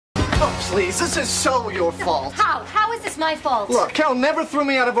Oh, please, this is so your fault. How? How is this my fault? Look, Carol never threw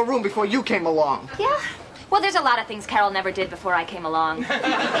me out of a room before you came along. Yeah? Well, there's a lot of things Carol never did before I came along. Are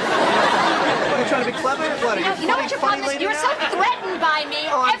you trying to be clever? What, are You know what your problem is? You're so threatened by me.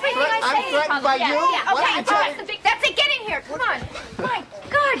 Oh, Everything I say is a problem. by yeah, you? Yeah, What okay, are you all right, that's it. Get in here. Come on. My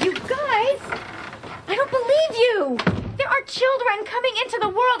God, you guys. I don't believe you. There are children coming into the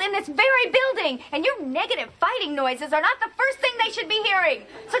world in this very building, and your negative fighting noises are not the first thing they should be hearing.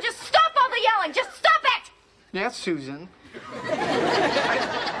 So just stop all the yelling. Just stop it. Yes, Susan.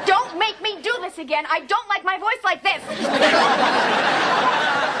 Don't make me do this again. I don't like my voice like this.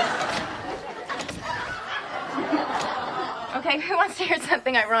 Okay, who wants to hear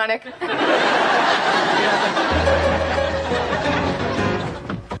something ironic?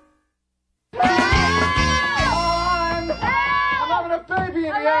 Baby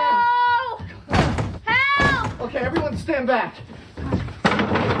in the air. Help! Okay, everyone stand back.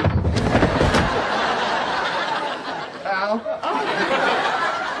 Al?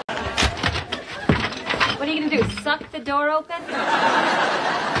 What are you gonna do, suck the door open?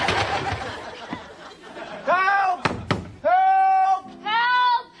 Help! Help!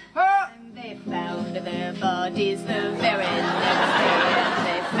 Help! Help! They found their bodies the very next day, and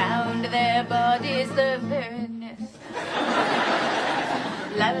they found their bodies the very next.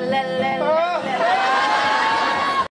 La la la